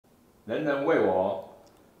人人为我，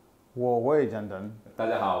我为人人。大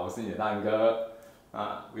家好，我是你的大仁哥。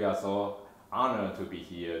We are so honored to be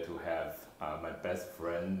here to have my best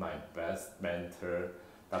friend, my best mentor,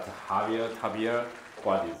 Dr.Javier Tapia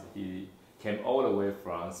Guadix. He came all the way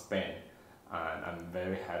from Spain, and I'm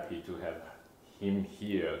very happy to have him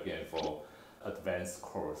here again for advanced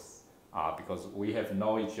course. Because we have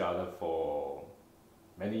known each other for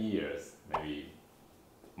many years, maybe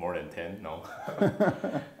more than 10, no.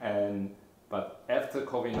 But after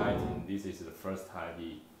COVID-19, this is the first time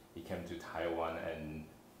he came to Taiwan and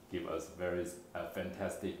give us very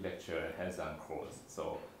fantastic lecture and hands-on course.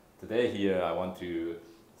 So today here, I want to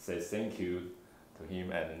say thank you to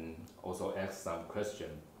him and also ask some question,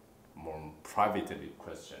 more privately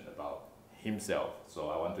question about himself. So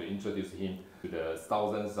I want to introduce him to the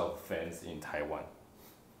thousands of fans in Taiwan.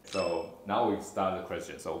 So now we start the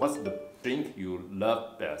question. So what's the drink you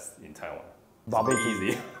love best in Taiwan? Bubble tea.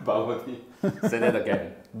 Easy. Bubble tea. Say that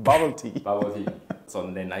again. Bubble tea. Bubble tea. So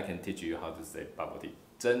then I can teach you how to say bubble tea.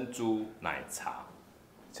 珍珠奶茶.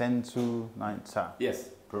 珍珠奶茶. Yes,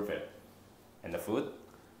 perfect. And the food?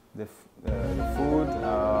 The food,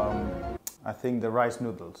 I think the rice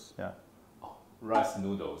noodles, yeah. Oh, rice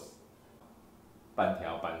noodles. 板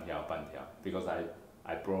条, because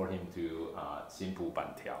I brought him to 新埔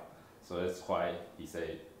板条, so that's why he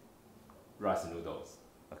said rice noodles.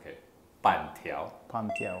 Okay, 板条.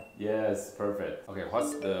 Yes, perfect. Okay,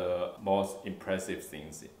 what's the most impressive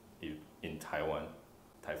things in Taiwan?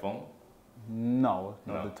 Typhoon? No,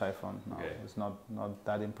 not the typhoon. No, okay. It's not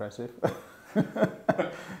that impressive.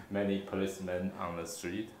 Many policemen on the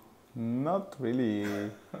street? Not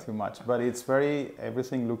really too much, but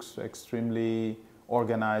everything looks extremely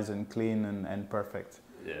organized and clean and perfect.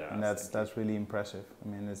 Yeah, and that's really impressive. I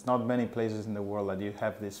mean, it's not many places in the world that you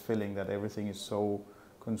have this feeling that everything is so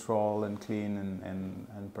controlled and clean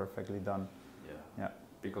and perfectly done. Yeah.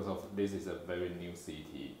 Because of this is a very new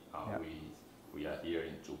city. We are here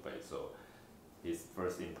in Zhubei, so his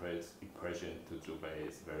first impression to Zhubei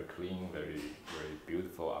is very clean, very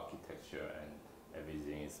beautiful architecture, and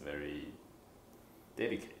everything is very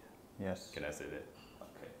dedicated. Yes. Can I say that?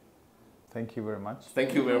 Okay. Thank you very much.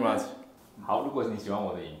 Thank you very much. 好，如果你喜欢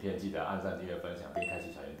我的影片，记得按赞、订阅、分享，并开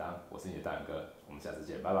启小铃铛。我是你的大仁哥，我们下次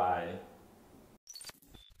见，拜拜。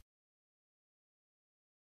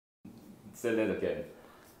Say that again.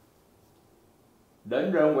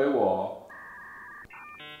 人人为我，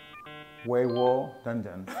为我人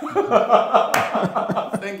人。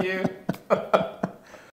Thank you.